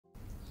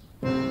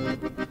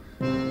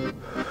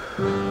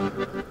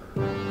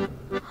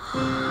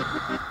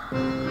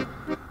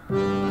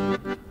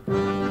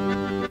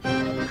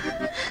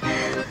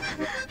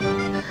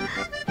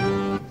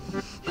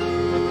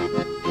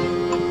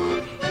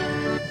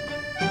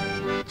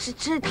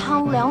这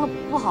汤凉了，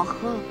不好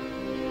喝了。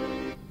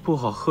不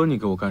好喝，你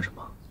给我干什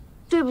么？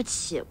对不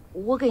起，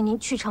我给您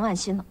去陈婉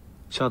心的。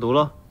下毒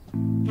了？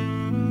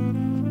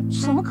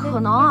怎么可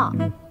能啊！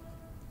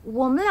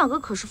我们两个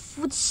可是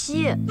夫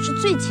妻，是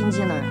最亲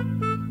近的人。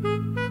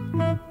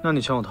那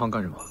你抢我汤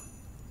干什么？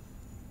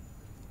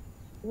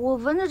我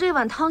闻着这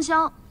碗汤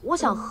香，我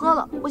想喝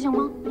了，不行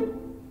吗？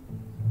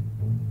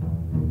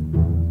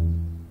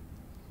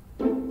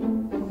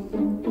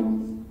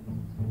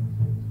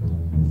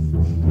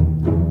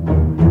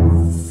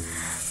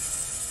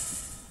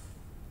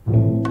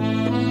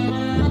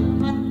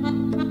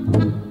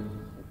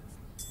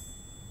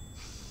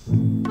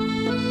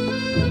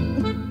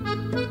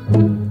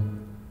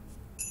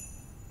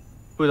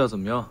味道怎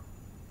么样？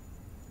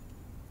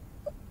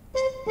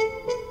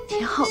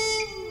挺好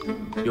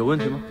的。有问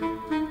题吗？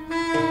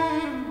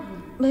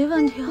没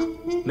问题啊。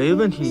没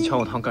问题，你抢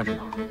我汤干什么？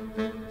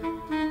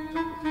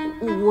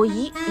我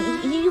一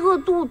饿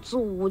肚子，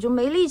我就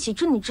没力气，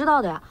这你知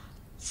道的呀。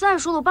再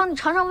说了，我帮你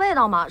尝尝味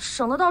道嘛，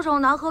省得到时候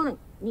难喝了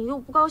你又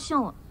不高兴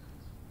了。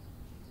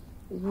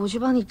我去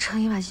帮你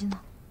盛一碗新的。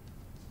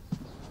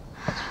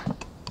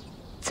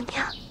怎么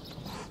样？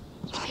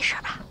你没事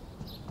吧？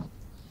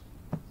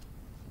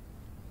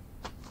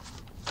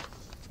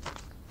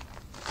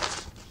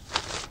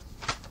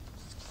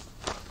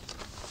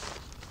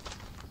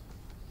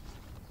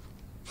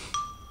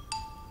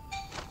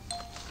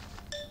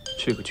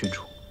这个郡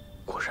主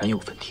果然有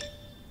问题。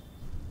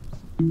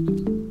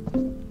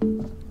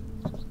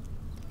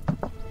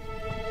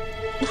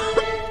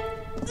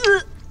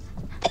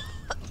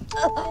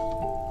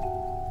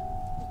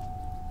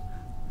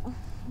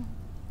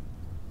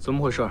怎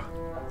么回事？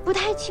不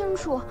太清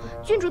楚，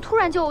郡主突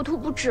然就呕吐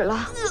不止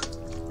了。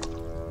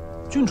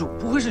郡主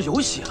不会是有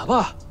血了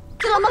吧？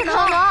怎么可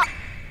能？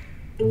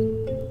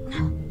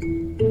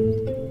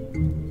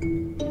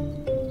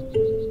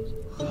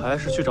还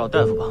是去找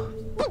大夫吧。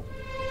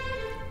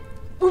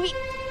不必，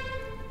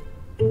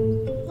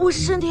我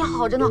身体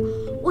好着呢，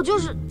我就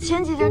是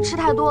前几天吃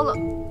太多了，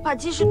把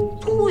鸡屎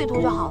吐一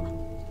吐就好了。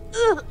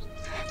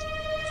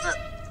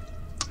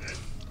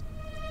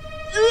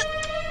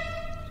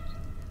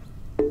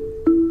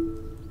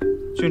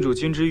郡主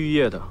金枝玉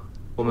叶的，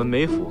我们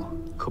梅府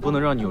可不能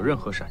让你有任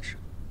何闪失。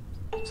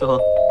思恒，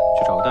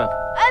去找个大夫。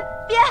哎，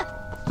别！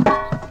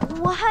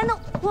我还能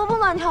活蹦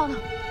乱跳呢，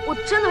我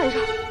真的没事。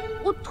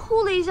我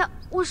吐了一下，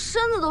我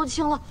身子都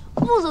轻了，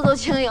步子都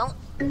轻盈了。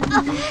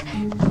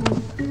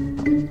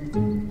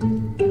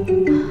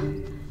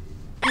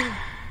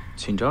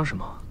紧张什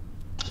么？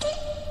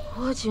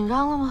我紧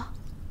张了吗？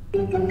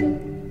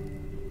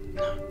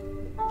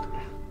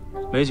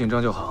没紧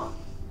张就好。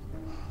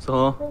思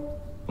恒，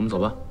我们走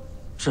吧。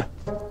是。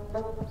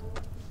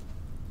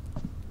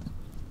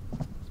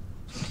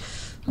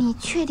你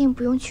确定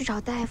不用去找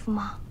大夫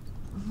吗？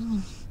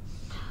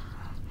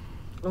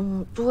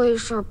多一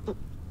事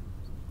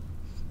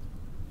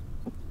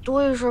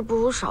不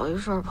如少一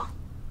事吧。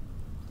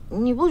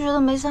你不觉得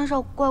梅三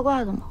少怪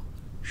怪的吗？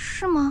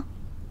是吗？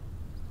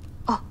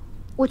哦，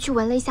我去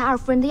闻了一下二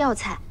夫人的药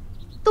材，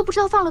都不知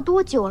道放了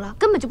多久了，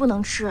根本就不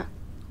能吃。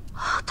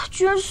他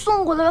居然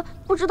送过来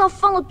不知道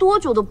放了多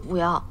久的补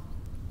药。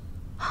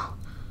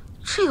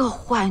这个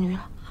坏女人，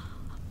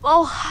把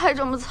我害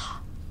这么惨！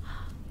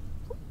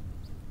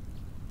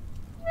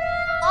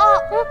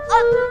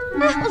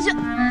不行，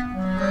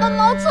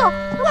毛刺，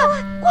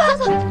筷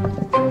子！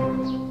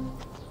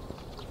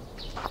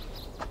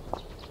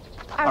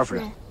二夫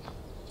人，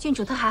郡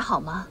主她还好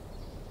吗？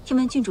听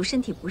闻郡主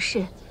身体不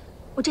适，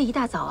我这一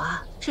大早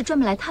啊是专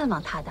门来探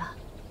望她的。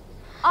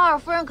二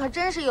夫人可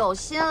真是有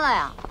心了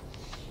呀！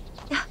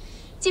呀，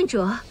郡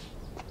主，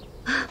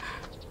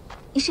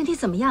你身体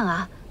怎么样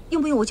啊？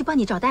用不用我去帮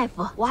你找大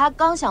夫？我还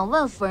刚想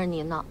问夫人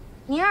您呢，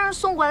您让人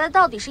送过来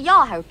到底是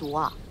药还是毒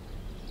啊？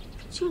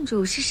郡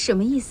主是什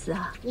么意思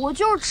啊？我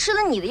就是吃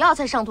了你的药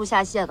才上吐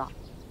下泻的。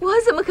我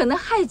怎么可能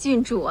害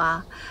郡主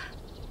啊？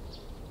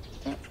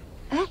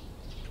哎，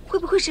会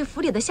不会是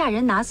府里的下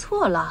人拿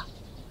错了？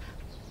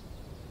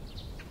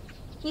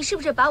你是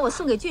不是把我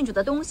送给郡主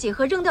的东西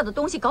和扔掉的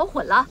东西搞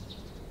混了？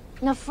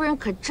那夫人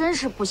可真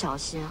是不小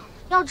心啊！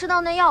要知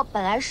道那药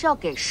本来是要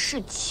给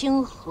世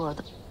清喝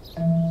的。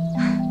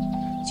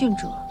郡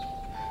主，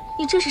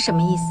你这是什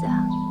么意思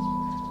啊？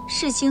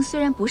世清虽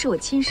然不是我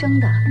亲生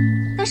的，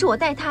但是我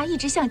待他一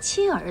直像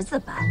亲儿子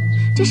般，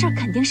这事儿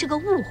肯定是个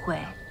误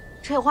会。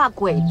这话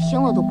鬼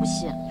听了都不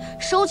信，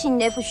收起你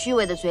那副虚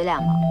伪的嘴脸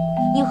吧！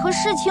你和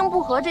世清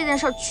不和这件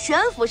事，全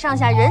府上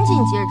下人尽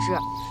皆知。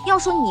要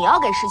说你要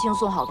给世清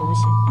送好东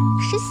西，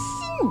谁信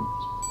你？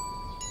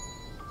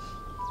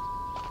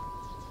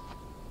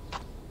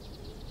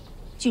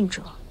郡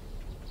主，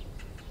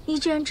你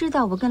既然知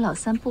道我跟老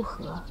三不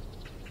和，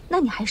那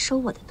你还收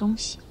我的东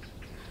西？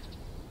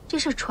这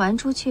事传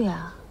出去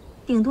啊，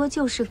顶多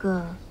就是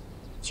个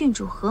郡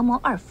主合谋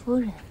二夫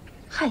人，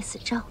害死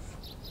丈夫。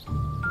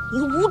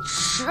你无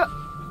耻！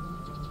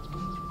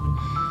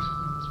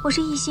我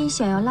是一心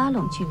想要拉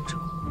拢郡主，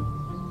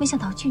没想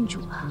到郡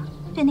主啊，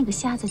对那个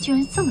瞎子居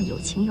然这么有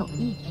情有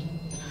义。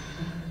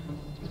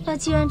那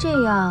既然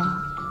这样，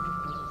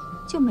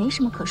就没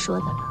什么可说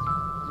的了。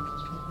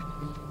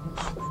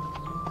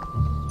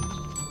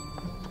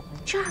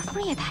这二夫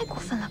人也太过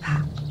分了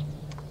吧！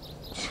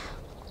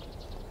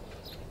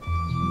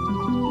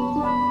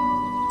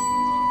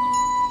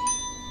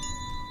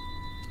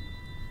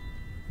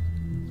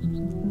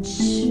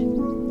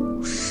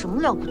有什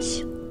么了不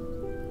起？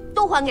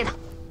都还给他。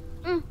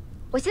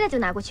我现在就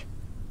拿过去。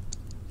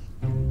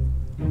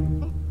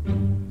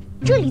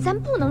这礼咱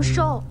不能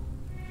收。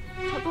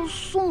他都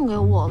送给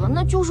我了，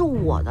那就是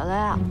我的了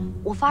呀！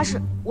我发誓，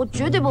我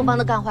绝对不帮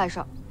他干坏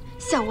事。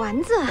小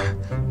丸子，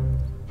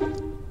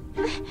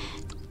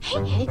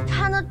哎，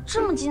看他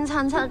这么金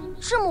灿灿，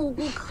这么无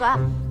辜可爱，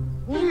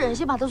你忍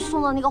心把他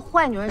送到那个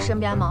坏女人身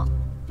边吗？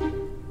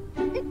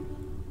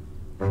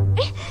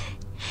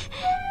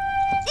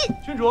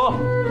郡主，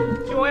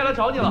郡王爷来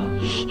找你了。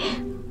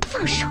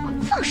放手，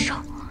放手！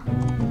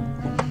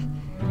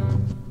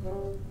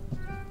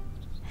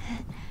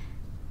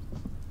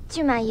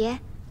骏马爷，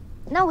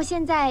那我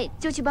现在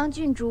就去帮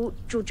郡主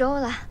煮粥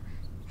了。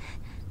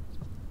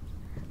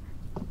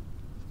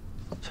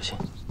小心。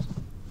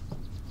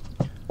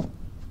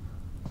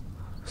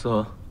思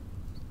恒，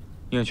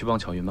你也去帮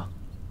巧云吧。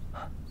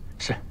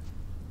是。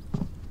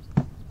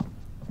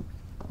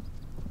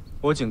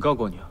我警告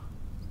过你啊，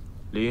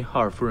离哈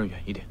尔夫人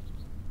远一点。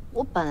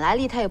我本来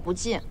离他也不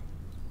近。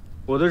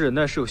我的忍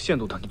耐是有限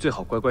度的，你最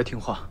好乖乖听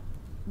话。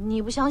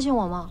你不相信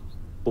我吗？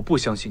我不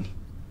相信你。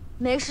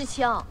梅世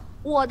清，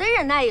我的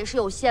忍耐也是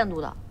有限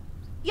度的。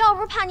要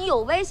不是怕你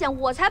有危险，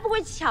我才不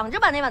会抢着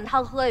把那碗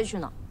汤喝下去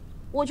呢。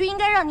我就应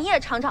该让你也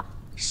尝尝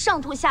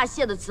上吐下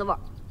泻的滋味。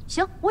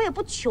行，我也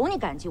不求你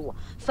感激我，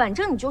反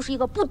正你就是一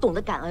个不懂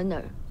得感恩的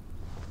人。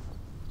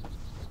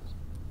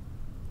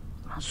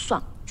算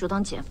了，就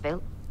当减肥了。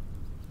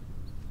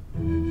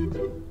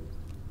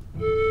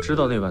知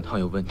道那碗汤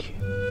有问题，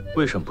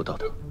为什么不倒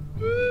腾？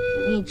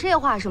你这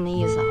话什么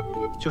意思啊？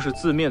就是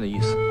字面的意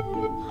思。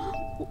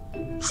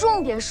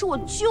重点是我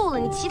救了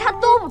你，其他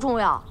都不重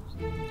要。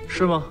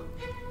是吗？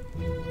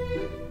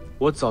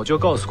我早就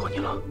告诉过你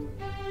了，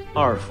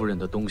二夫人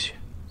的东西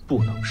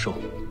不能收。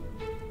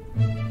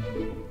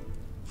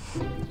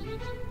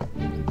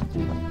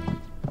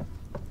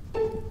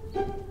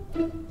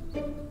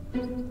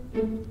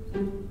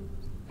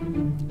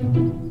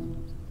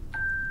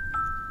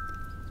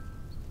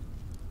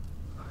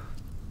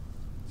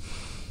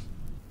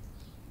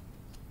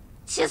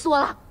气死我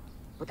了！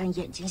不但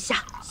眼睛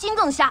瞎，心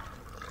更瞎，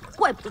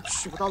怪不得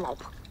娶不到老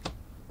婆。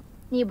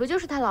你不就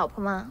是他老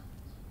婆吗？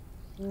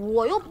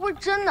我又不是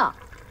真的。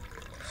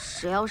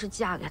谁要是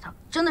嫁给他，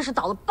真的是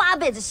倒了8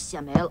辈子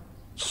血霉了。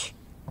去，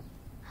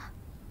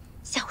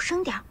小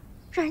声点，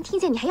让人听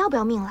见你还要不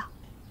要命了？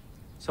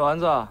小丸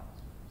子，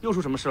又出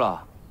什么事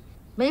了？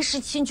梅世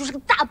清就是个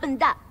大笨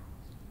蛋。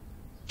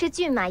这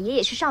骏马爷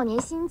也是少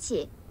年心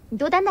气，你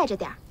多担待着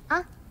点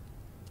啊。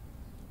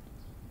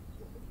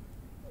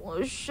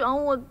我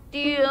想我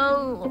爹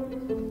了，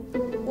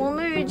我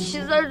们与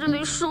其在这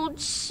里受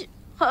气，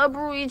还不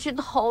如一起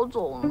逃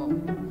走呢。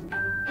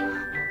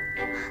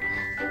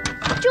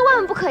这万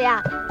万不可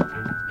呀！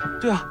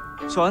对啊，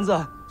小丸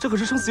子，这可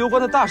是生死攸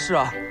关的大事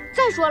啊！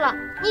再说了，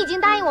你已经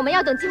答应我们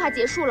要等计划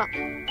结束了，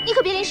你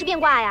可别临时变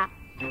卦呀！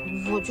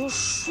我就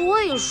说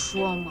一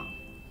说嘛，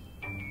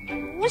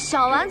我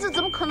小丸子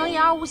怎么可能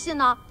言而无信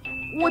呢？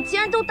我既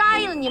然都答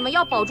应了你们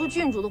要保住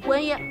郡主的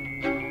婚姻，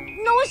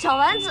那我小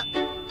丸子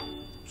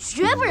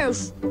绝不认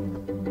输。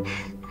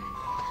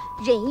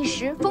忍一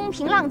时，风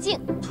平浪静；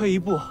退一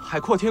步，海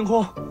阔天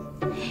空。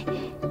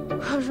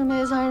可是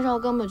梅三少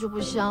根本就不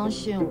相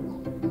信我。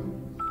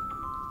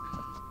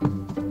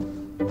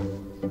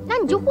那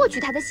你就获取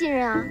他的信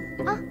任啊！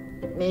啊，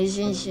没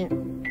信心。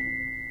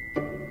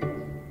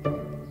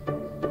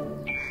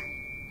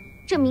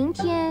这明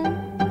天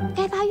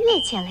该发月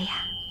钱了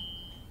呀。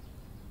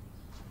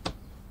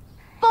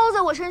包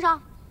在我身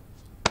上，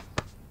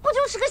不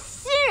就是个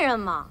信任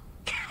吗？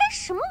开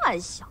什么玩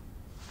笑！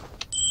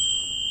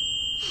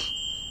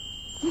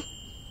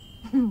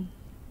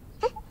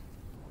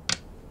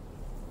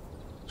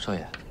少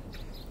爷，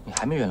你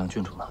还没原谅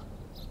郡主呢。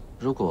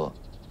如果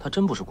他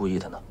真不是故意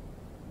的呢？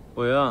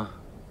我呀，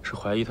是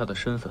怀疑他的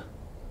身份。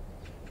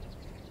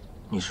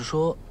你是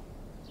说，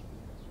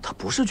他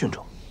不是郡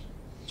主？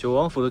九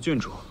王府的郡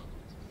主，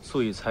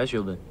素以才学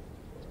闻名，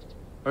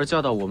而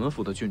嫁到我们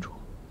府的郡主，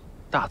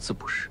大字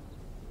不识。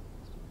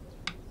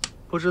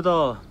不知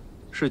道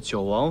是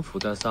九王府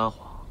在撒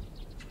谎，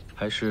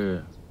还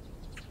是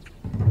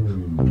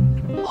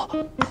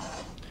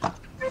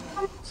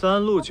三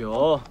路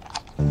九。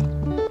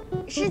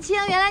世清，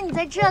原来你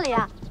在这里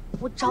啊！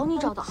我找你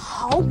找的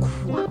好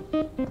苦啊！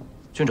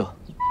郡主，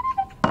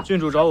郡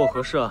主找我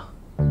何事啊？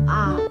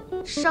啊，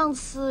上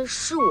次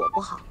是我不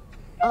好，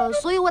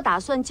所以我打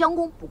算将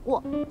功补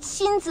过，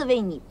亲自为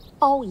你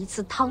煲一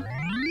次汤。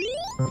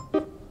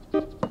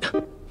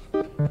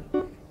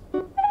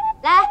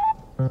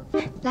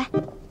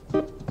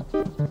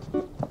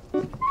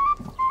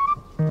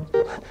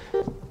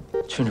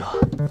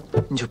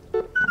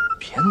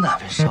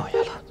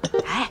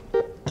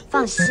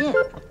心。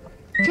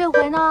这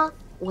回呢，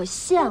我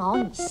现熬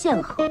你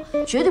现喝，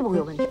绝对不会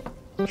有问题。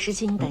诗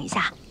清，你等一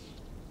下。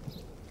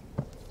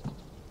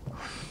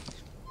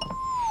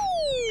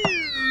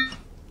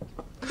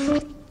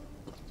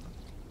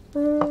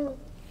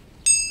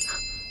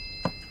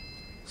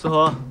思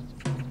和，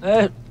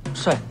哎，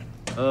帅。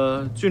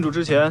郡主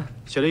之前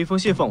写了一封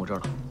信放我这儿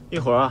了，一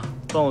会儿啊，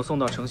帮我送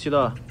到城西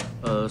的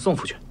宋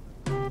府去。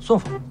宋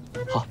府，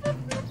好。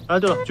哎，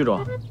对了，郡主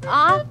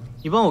啊，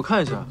你帮我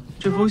看一下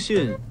这封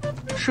信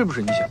是不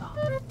是你写的？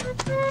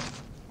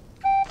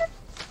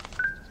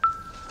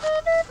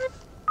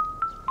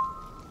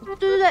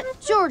对，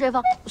就是这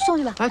封，送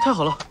去吧。哎，太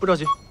好了，不着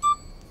急。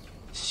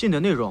信的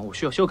内容我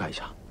需要修改一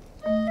下。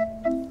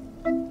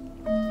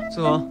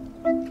思和，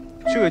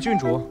去给郡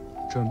主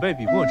准备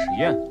笔墨纸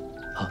砚。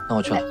好，那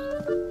我去了。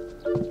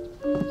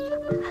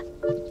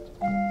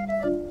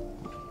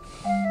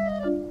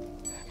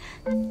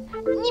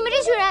你们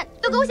这群人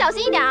都给我小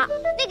心一点啊！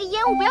那个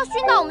烟雾不要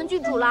熏到我们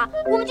郡主了，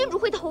我们郡主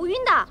会头晕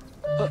的。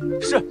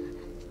是。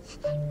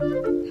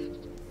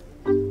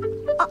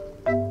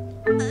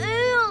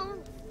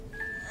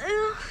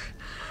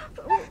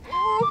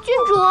郡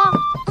主，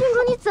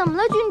你怎么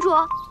了？郡主，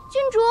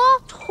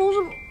头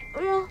怎么？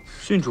哎呀，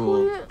郡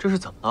主这是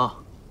怎么了？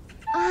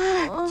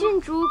啊，郡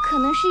主可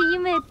能是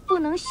因为不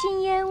能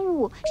熏烟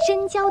雾，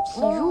身娇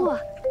体弱。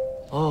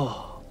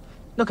哦，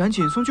那赶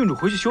紧送郡主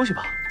回去休息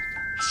吧。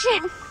是。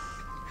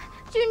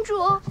郡主，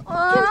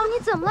你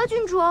怎么了？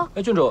郡主？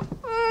哎，郡主，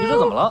你这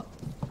怎么了？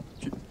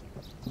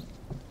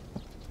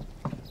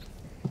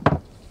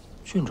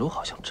郡主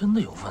好像真的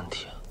有问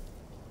题啊。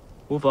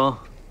无妨，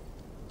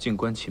静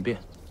观其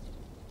变。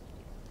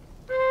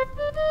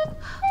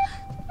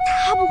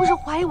他不会是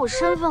怀疑我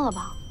身份了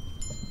吧？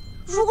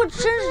如果真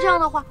是这样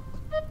的话，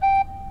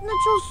那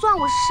就算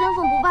我身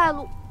份不败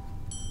露，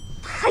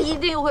他一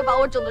定又会把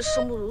我整得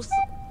生不如死。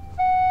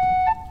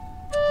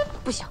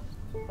不行，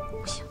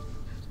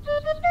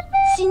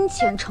金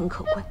钱诚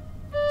可贵，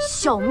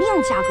小命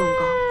价更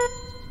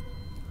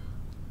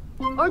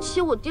高。而且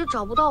我爹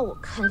找不到我，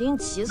肯定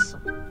急死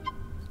了，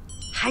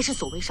还是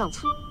走为上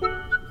策。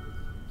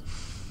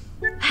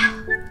哎，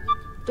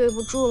对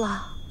不住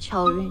了，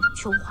巧云、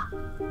秋华。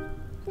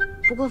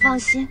不过放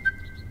心，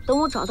等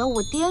我找到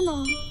我爹呢，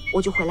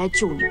我就回来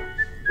救你们。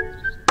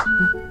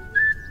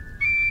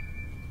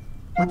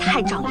我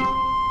太仗义了。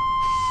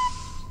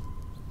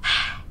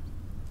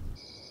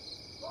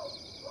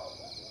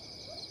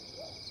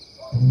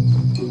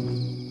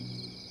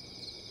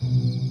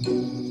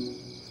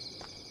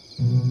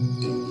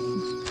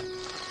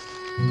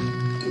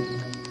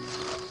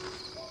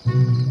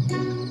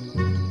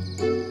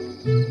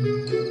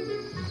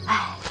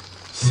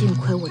幸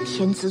亏我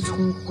天资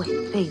聪慧，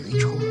未雨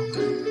绸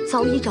缪，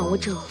早已掌握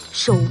这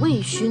守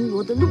卫巡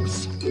逻的路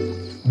线。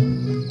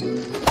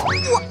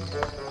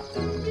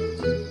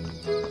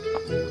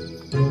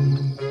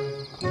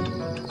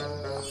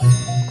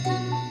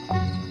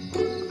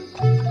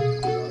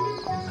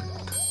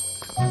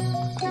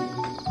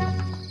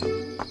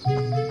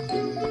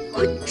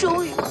我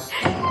终于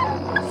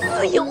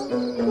自由。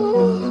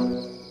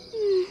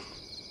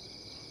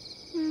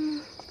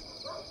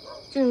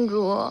郡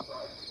主。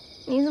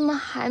你怎么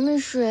还没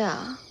睡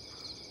啊？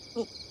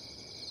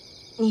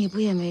你不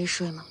也没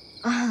睡吗？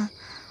啊，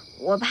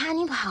我怕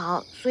你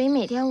跑，所以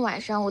每天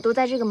晚上我都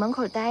在这个门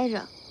口待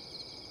着。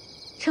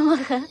这么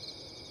狠？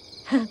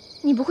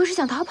你不会是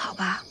想逃跑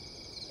吧？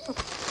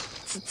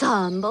怎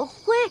么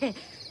会？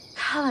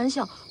开玩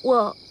笑，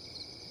我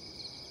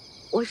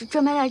是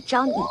专门来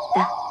找你的。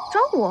找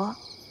我？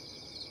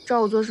找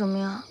我做什么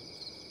呀？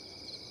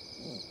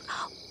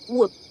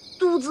我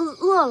肚子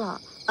饿了，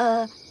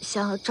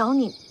想要找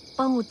你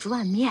帮我煮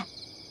碗面。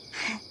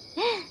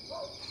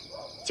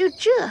就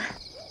这。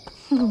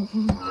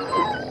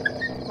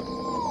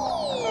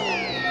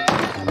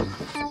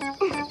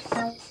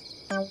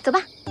走吧。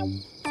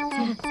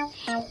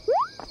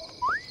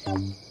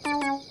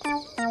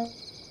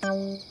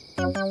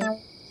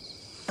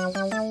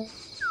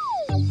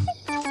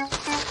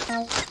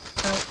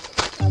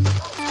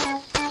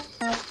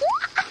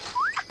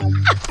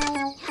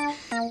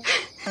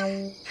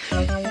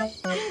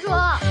公主，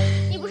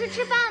你不是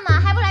吃饭吗？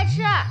还不来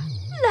吃？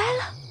来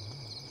了，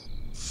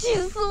气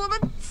死我了！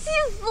气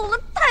死我了！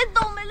太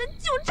倒霉了，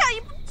就差一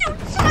步，就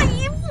差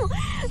一步！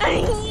哎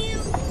呀，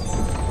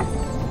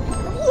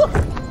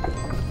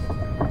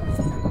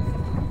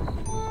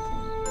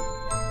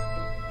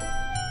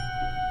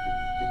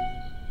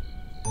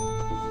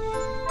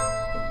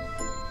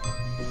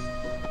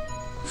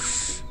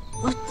什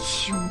么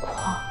情况？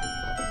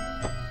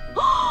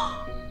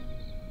啊！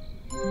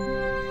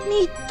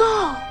密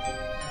道！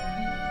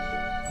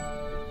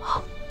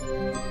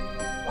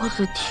我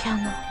的天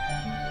哪！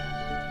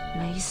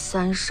梅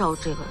三少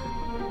这个人，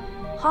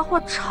画画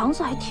肠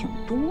子还挺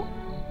多，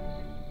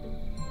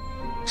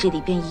这里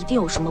边一定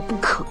有什么不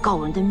可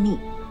告人的秘密。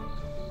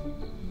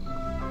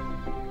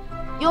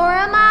有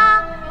人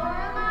吗？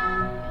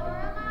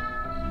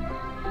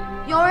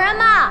有人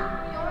吗？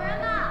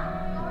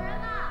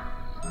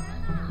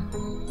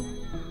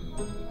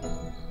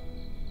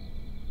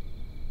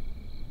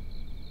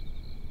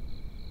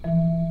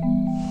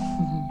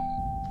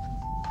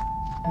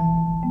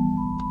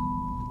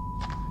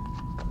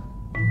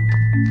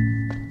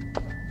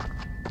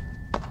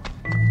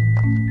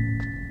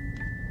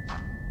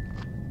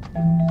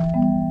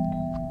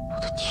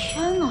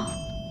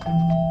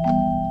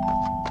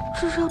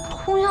这是要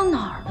通向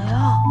哪儿的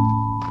呀？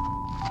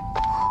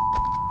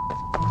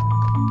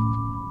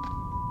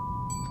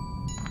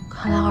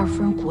看来二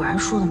夫人果然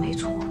说的没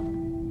错，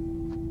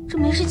这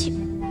梅氏姐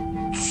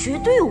绝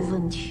对有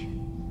问题，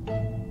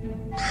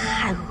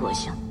太恶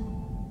心了，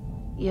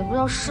也不知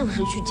道是不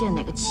是去见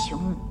哪个情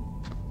人。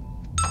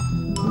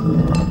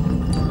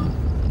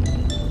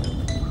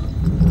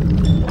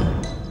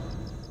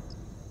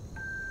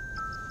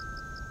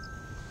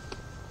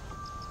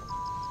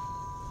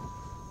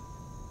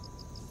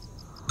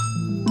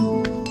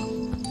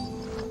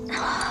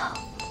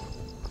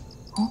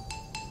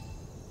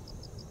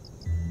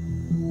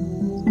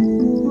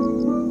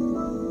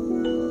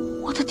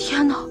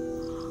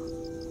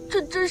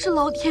真是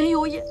老天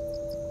有眼，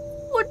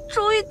我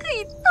终于可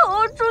以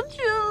逃出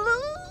去了。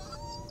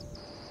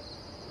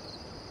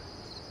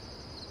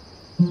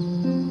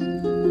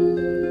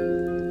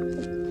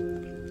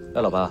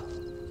哎，老八，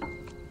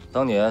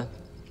当年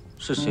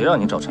是谁让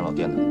你找陈老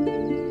店的？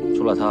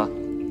除了他，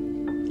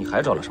你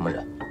还找了什么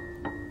人？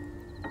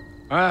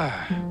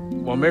哎，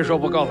我没说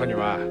不告诉你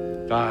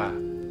们，但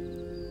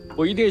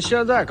我一定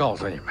现在告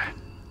诉你们。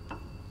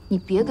你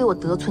别给我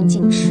得寸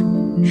进尺。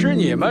是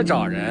你们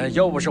找人，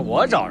又不是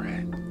我找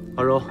人。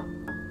阿柔，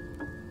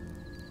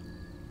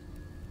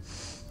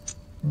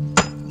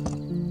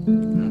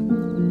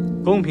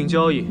公平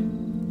交易，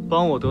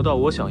帮我得到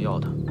我想要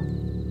的，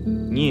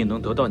你也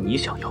能得到你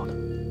想要的。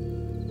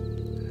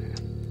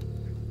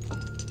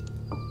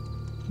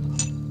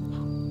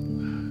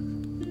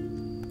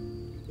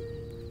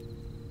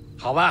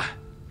好吧，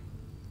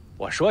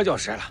我说就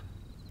是了。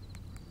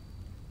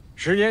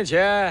10年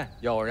前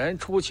有人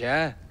出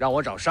钱让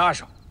我找杀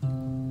手，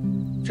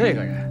这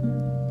个人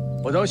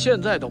我到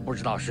现在都不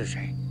知道是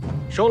谁。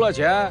收了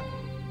钱，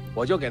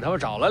我就给他们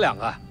找了2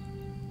个，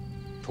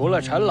除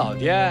了陈老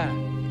爹，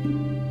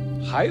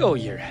还有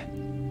1人。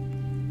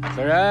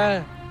此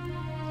人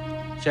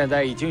现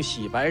在已经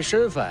洗白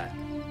身份，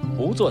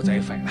不做贼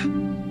匪了。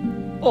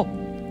哦，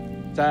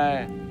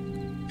在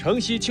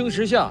城西青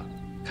石巷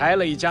开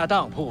了一家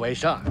当铺为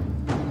生。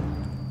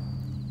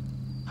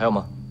还有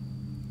吗？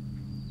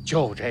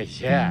就这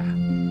些，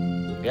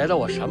别的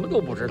我什么都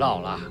不知道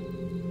了，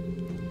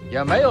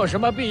也没有什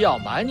么必要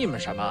瞒你们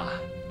什么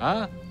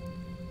啊。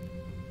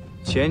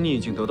钱你已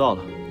经得到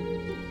了，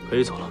可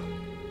以走了。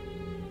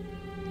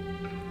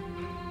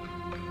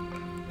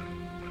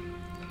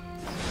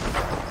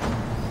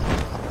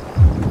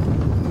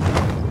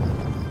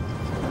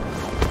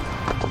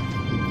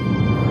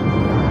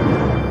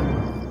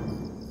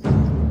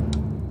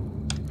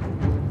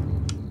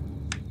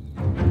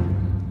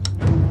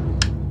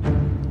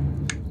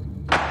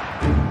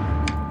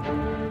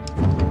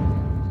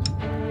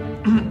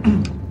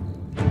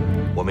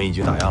我们已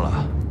经打烊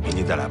了，明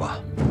天再来吧。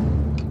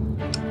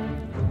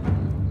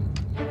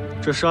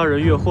这杀人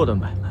越货的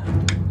买卖，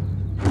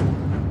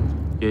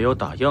也有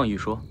打烊一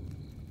说。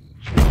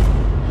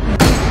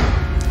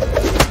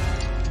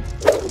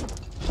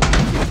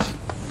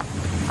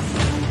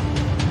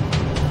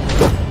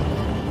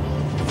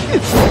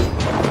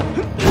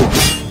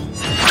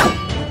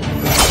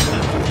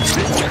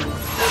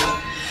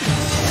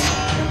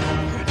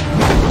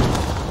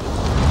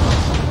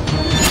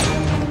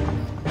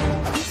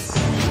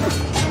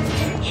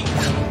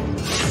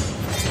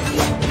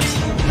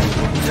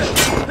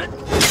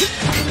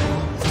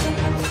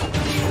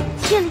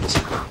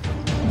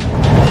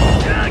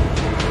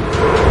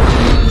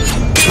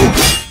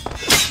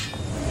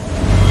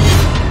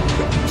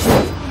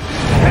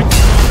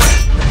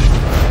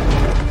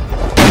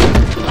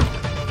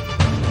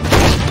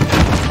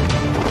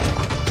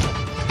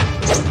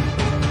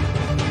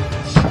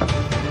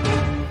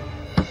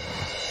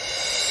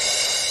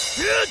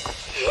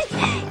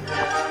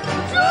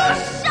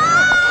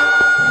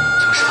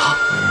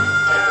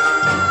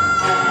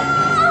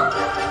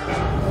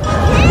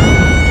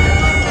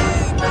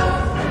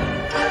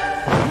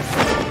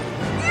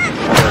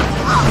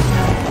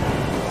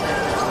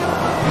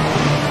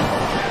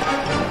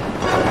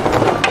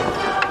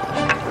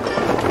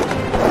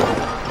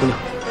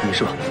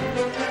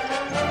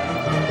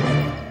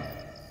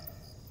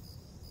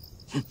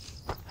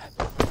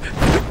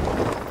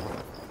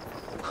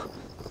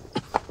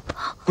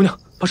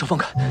把手放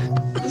开！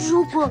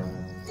如果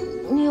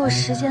你有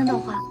时间的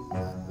话，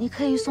你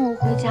可以送我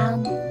回家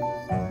吗？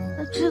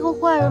这个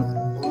坏人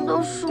不知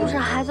道是不是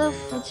还在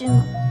附近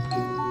呢？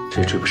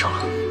这也追不上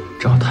了，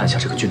正好探一下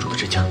这个郡主的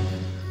真假，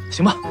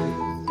行吧？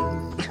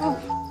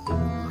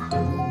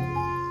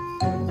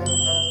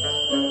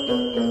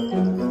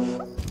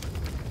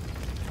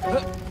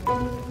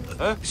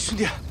哎，兄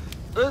弟，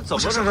怎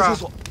么了？上厕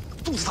所，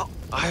肚子疼。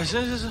哎呀，行，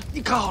你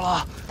看好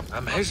了。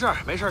哎，没事，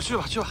去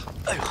吧。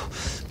哎呦。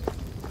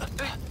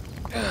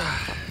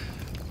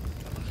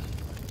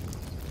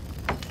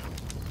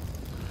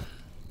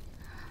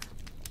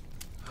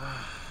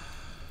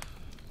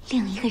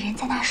另一个人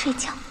在那儿睡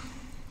觉，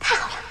太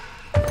好了。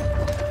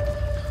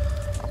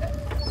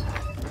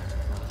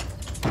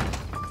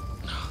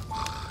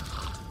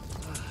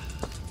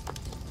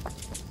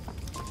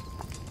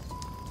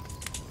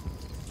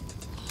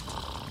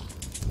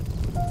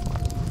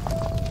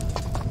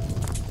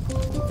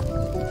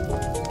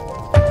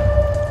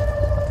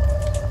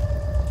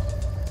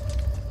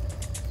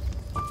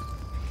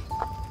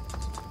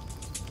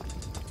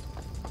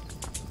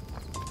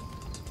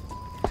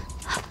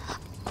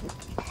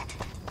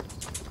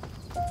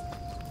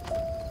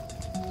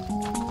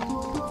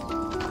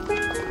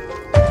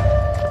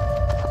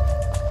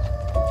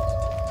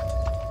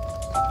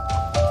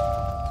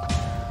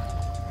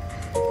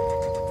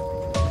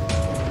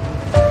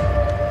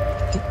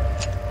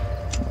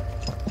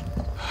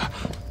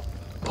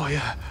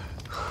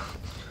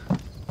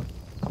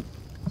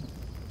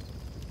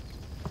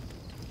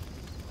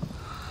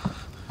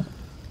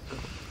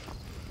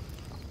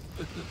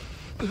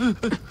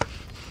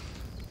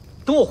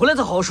等我回来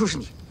再好好收拾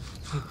你。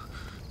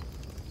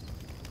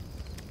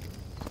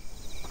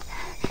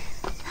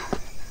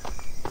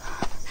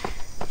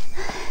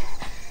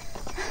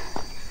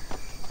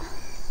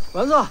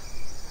丸子，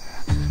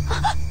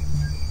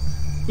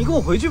你跟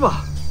我回去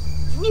吧。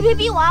你别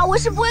逼我啊！我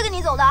是不会跟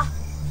你走的。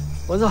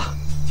丸子，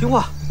听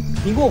话，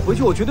你跟我回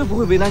去，我绝对不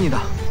会为难你的。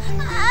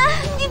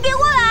你别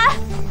过来！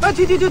哎，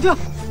停！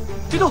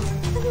别动！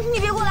你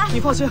别过来！你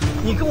放心，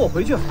你跟我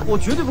回去，我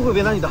绝对不会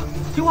为难你的。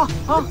听话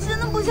啊！我真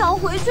的不想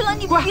回去了，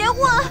你别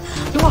过来！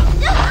听话！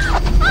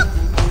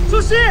舒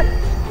心。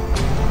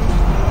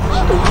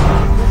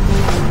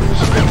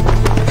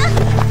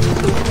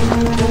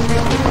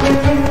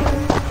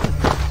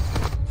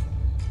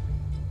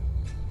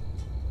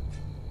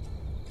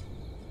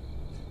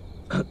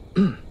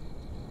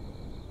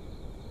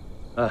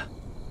哎，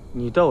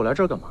你带我来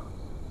这儿干嘛？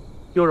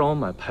又让我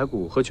买排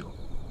骨喝酒，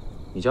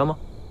你加吗？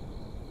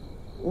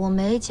我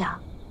没加。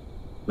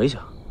没加。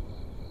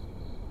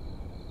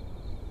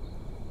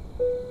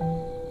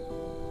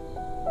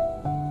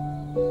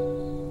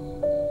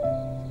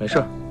没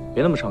事，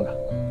别那么伤感。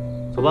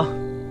走吧，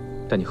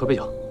带你喝杯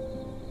酒。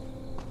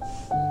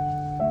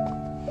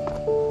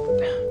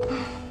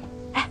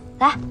哎，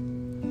来。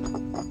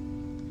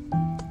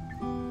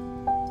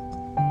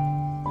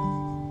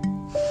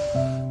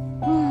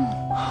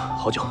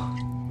好酒。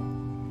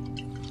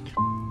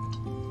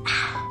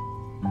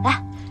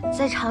来，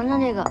再尝尝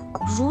这个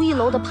如意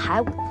楼的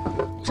排骨，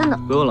真的。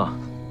不用了，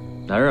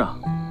男人啊，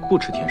不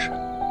吃甜食。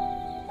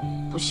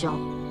不行，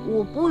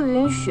我不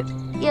允许。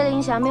叶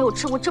灵霞没有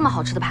吃过这么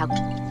好吃的排骨。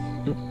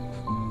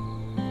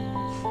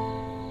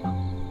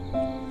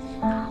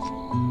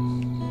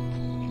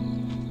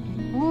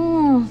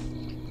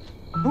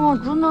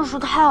真的是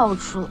太好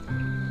吃了。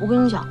我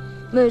跟你讲，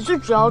每次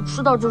只要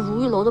吃到这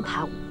如意楼的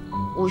排骨，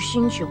我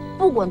心情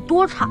不管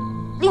多差，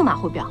立马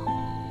会变好。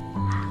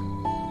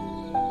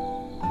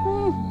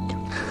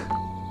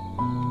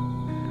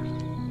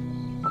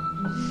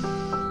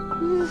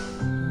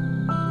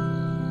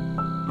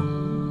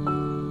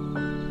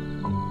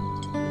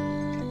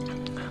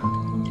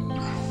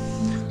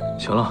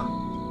行了，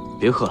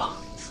别喝了。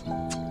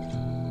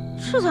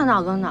这才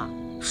哪跟哪？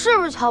是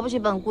不是瞧不起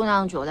本姑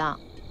娘的酒量？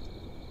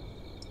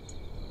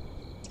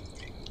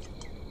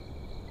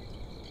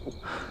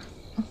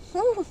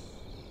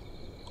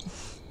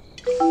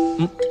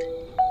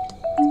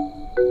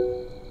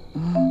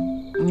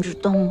你知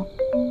道吗？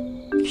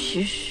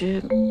其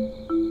实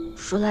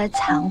说来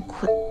惭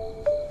愧，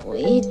我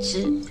一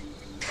直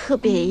特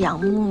别仰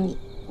慕你，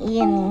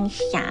叶灵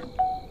霞。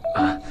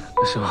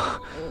是吗？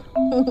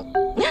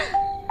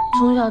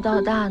从小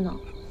到大呢，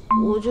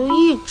我就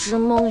一直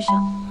梦想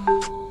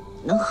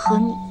能和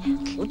你。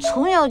我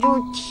从小就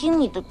是听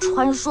你的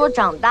传说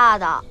长大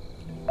的。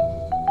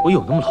我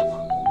有那么老吗？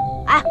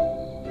哎，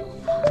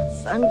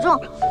反正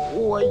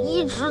我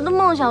一直的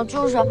梦想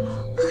就是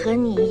和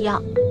你一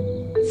样，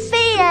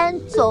飞檐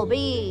走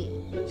壁，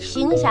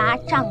行侠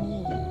仗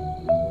义，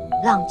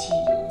浪迹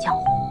江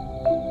湖。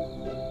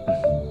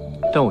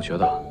但我觉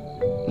得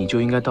你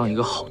就应该当一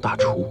个好大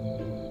厨。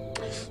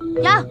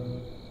呀，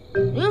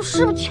你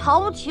是不是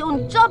瞧不起我？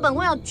你知道本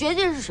姑娘绝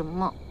技是什么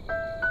吗？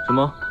什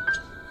么？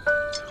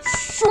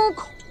胸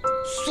口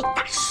碎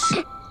大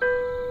石。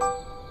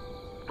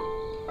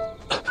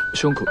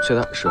胸口碎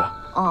大石？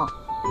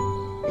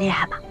厉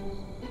害吧？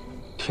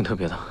挺特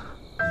别的。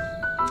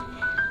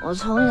我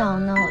从小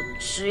呢，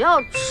只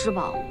要吃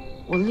饱，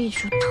我力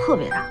气就特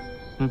别大。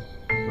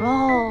然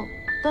后，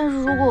但是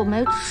如果我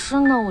没吃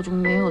呢，我就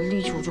没有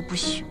力气，我就不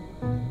行。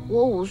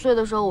我5岁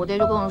的时候，我爹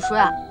就跟我说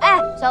呀，哎，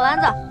小丸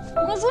子，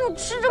你说你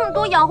吃这么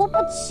多养活不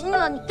起你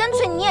了，你干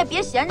脆你也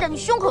别闲着，你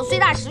胸口碎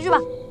大石去吧，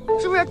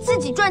是不是？自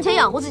己赚钱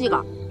养活自己个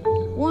儿。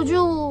我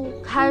就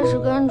开始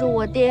跟着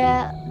我爹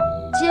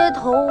街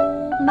头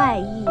卖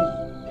艺，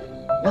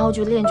然后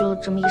就练就了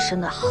这么一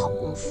身的好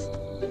功夫，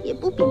也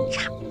不比你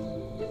差。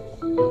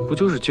不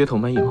就是街头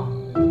卖艺吗？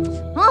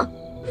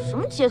什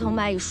么街头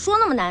卖艺，说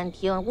那么难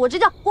听，我这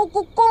叫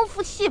功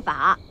夫戏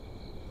法。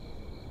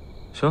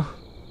行，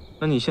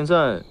那你现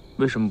在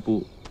为什么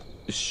不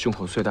胸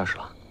口碎大石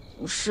了？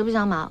实不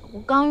相瞒，我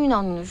刚遇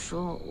到你的时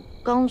候，我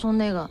刚从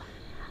那个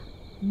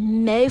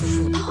梅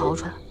府逃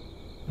出来。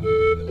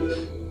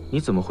你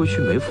怎么会去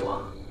梅府啊？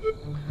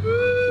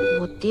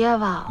我爹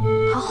吧，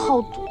他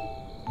好赌，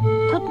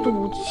他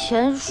赌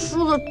钱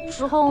输了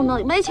之后呢，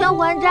没钱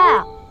还债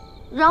啊，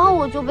然后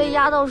我就被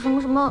押到什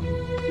么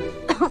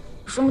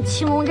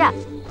青龙寨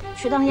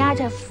去当压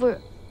寨夫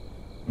人，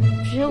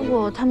结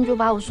果他们就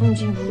把我送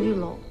进如意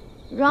楼，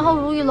然后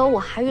如意楼我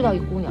还遇到一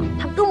姑娘，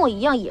她跟我一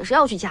样也是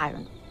要去嫁人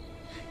的，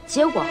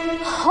结果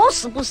好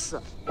死不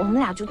死，我们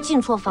俩就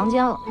进错房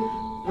间了，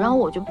然后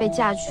我就被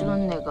嫁去了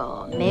那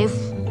个梅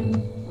府。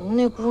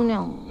那姑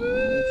娘，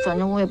反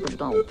正我也不知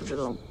道。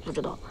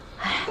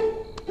哎，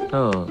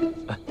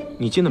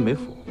你进了梅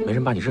府，没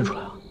人把你认出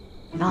来啊？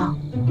啊，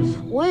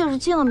我也是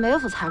进了梅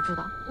府才知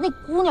道，那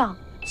姑娘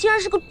竟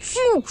然是个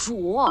郡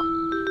主，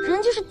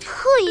人家是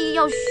特意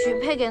要许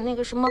配给那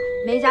个什么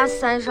梅家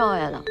三少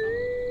爷的。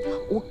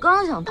我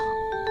刚想逃，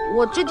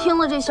我这听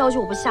了这消息，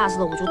我不吓死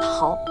了我就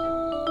逃，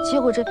结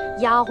果这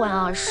丫鬟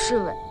啊侍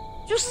卫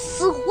就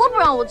死活不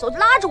让我走，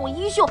拉着我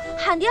衣袖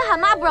喊爹喊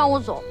妈不让我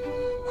走，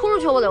哭着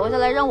求我留下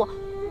来，让我，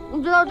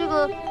你知道这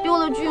个丢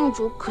了郡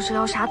主可是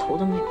要杀头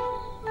的命。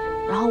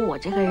然后我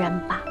这个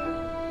人吧，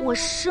我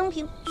生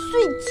平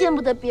最见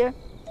不得别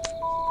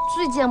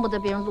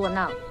人落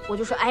难了，我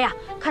就说哎呀，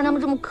看他们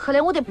这么可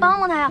怜，我得帮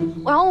帮他呀，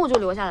然后我就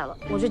留下来了，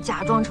我就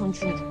假装成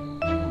郡主。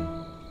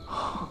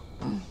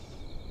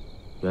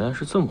原来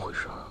是这么回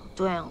事啊！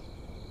对啊。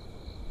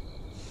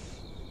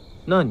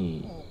那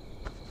你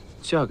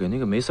嫁给那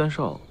个梅三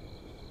少，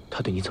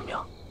他对你怎么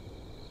样？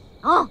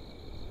啊！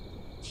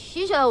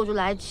提起来我就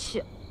来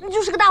气，那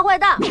就是个大坏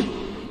蛋，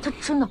他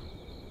真的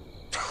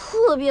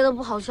特别的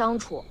不好相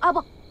处啊！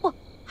不，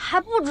还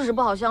不只是不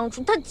好相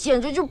处，他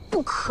简直就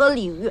不可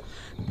理喻，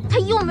他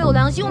又没有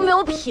良心，又没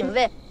有品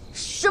味，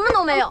什么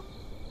都没有，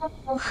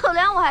可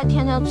怜我还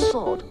天天伺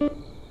候他，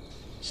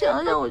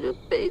想想我就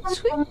悲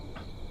催。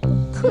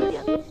可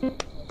怜，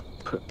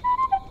不是，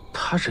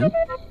他人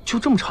就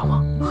这么差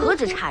吗？何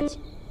止差劲，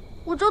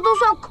我这都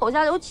算口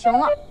下留情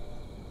了。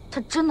他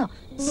真的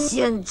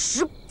简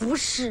直不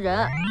是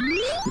人。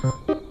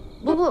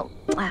不过，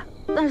哎，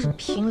但是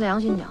凭良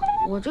心讲，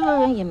我这个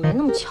人也没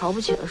那么瞧不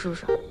起他，是不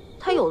是？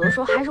他有的时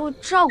候还是会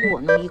照顾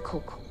我那么一口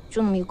口，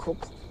就那么一口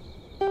口。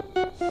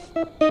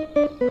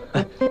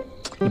哎，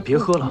你别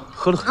喝了，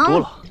喝了很多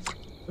了。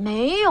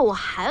没有，我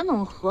还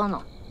能喝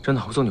呢。真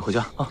的，我送你回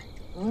家啊。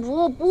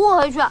我不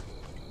回去。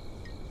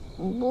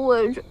不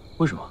回去。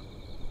为什么？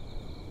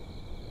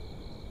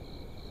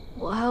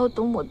我还要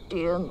等我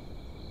爹呢。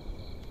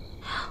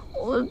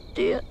我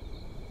爹，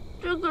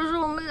这可是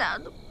我们俩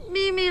的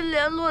秘密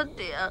联络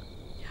点。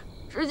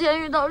之前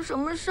遇到什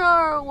么事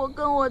儿，我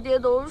跟我爹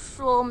都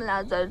说我们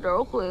俩在这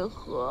儿会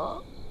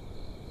合。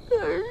可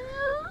是，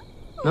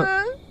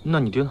那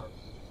你爹呢？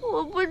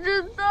我不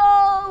知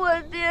道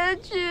我爹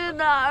去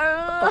哪儿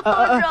了，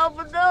我找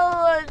不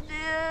到我爹。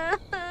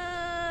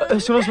哎，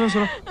行了，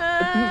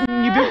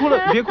你别哭了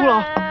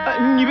啊！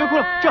哎，你别哭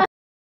了，这样。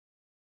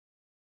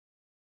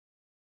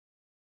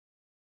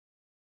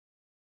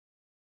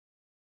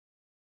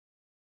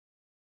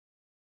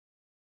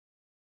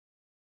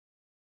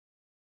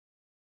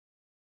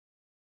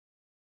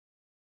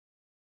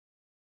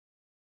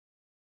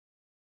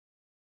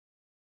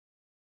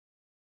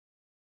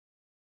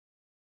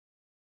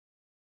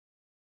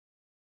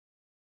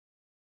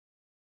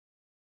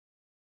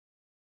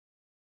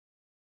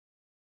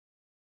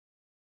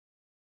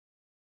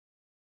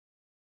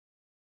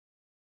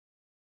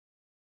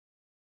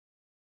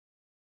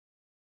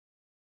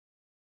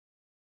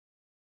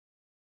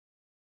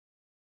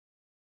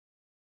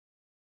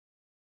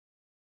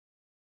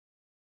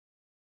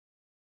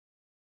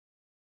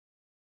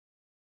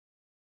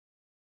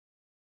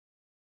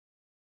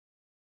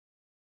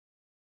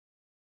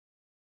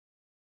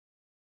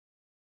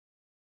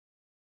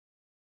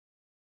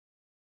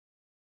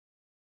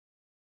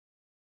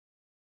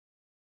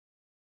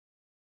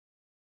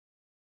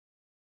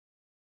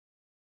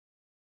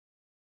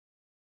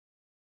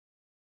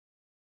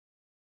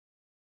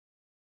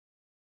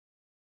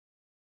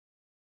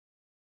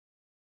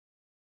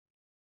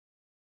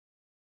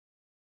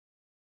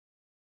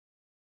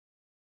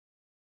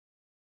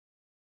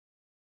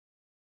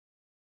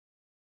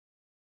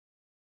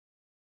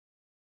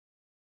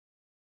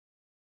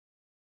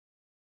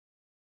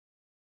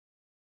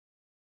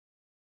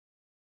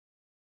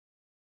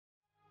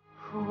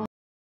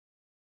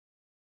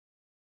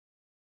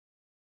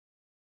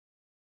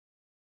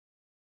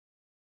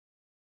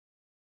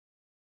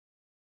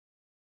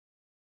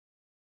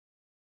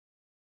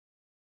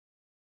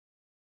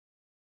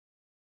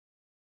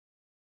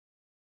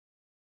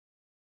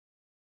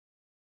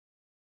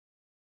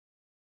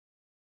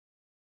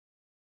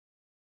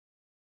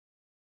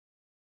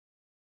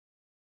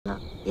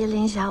叶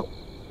林霞，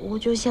我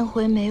就先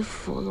回梅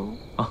府喽。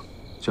啊，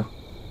行。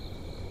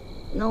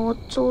那我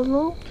走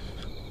喽。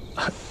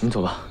你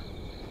走吧。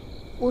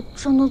我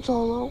真的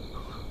走喽。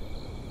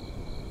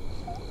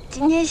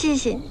今天谢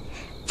谢你，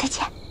再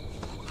见。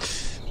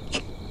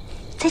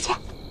再见。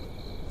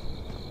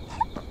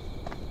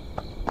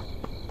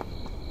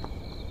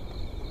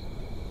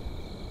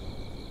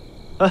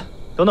哎，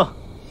等等。